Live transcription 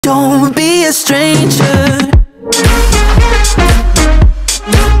Don't be a stranger.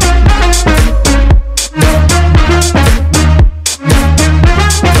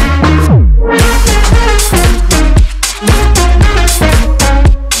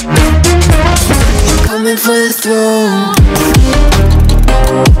 Coming for the throne.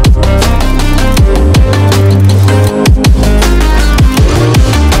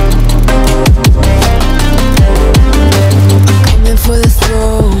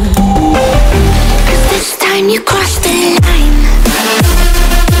 You crossed the line.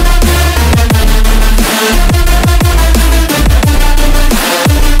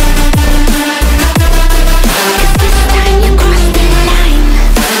 This time you crossed the line.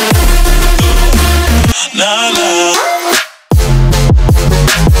 La la.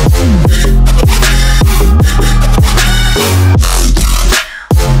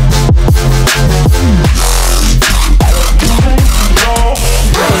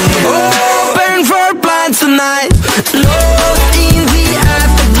 Tonight, lost in the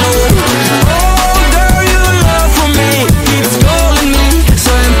afterglow. Oh, girl, your love for me keeps calling me,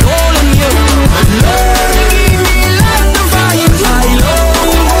 so I'm calling you. Lord, give me lots of fire. I love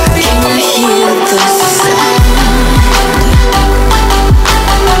you. Can you hear the sound?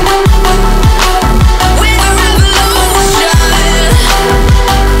 We're a revolution.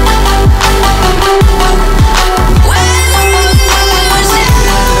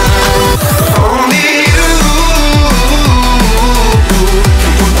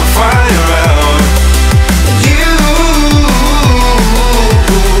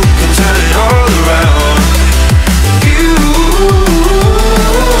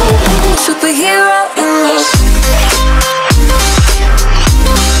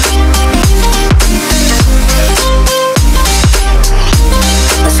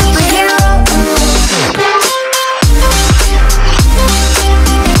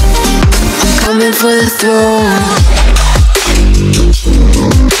 For the throne.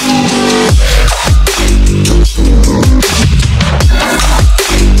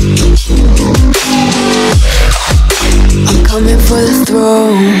 I'm coming for the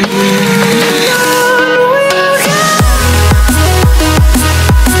throne.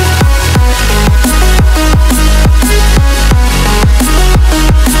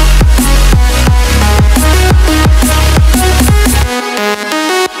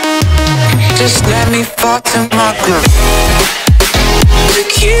 Just let me fall to my groove. To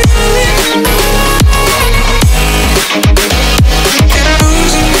you. And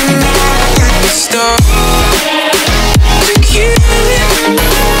losing the night at the store. To you.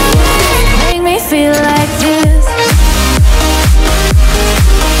 Make me feel like this.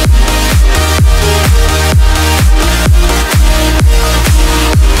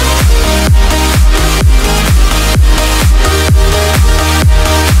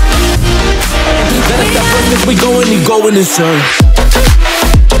 If we go and you go in the sun.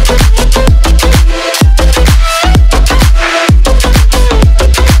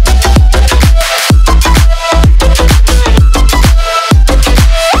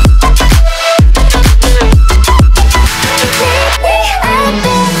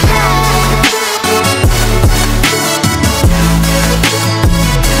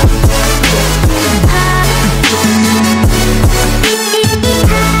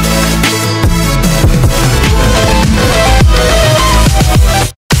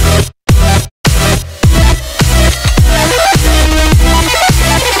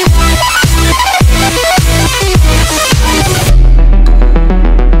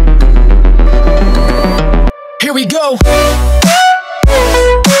 Here we go.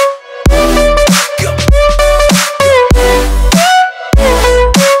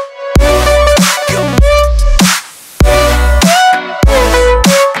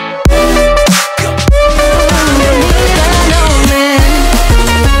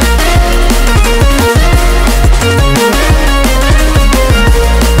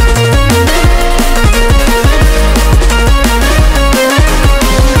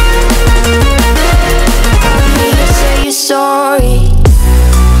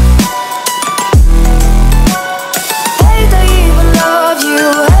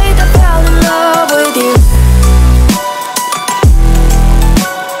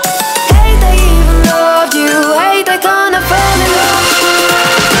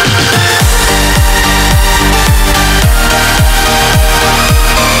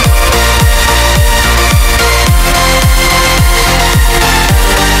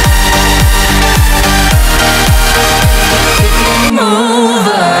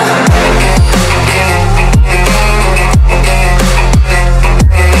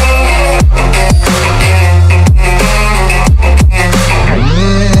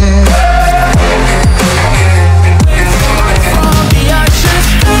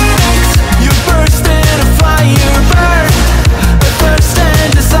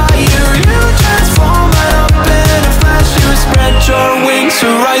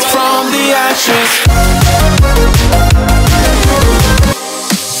 precious.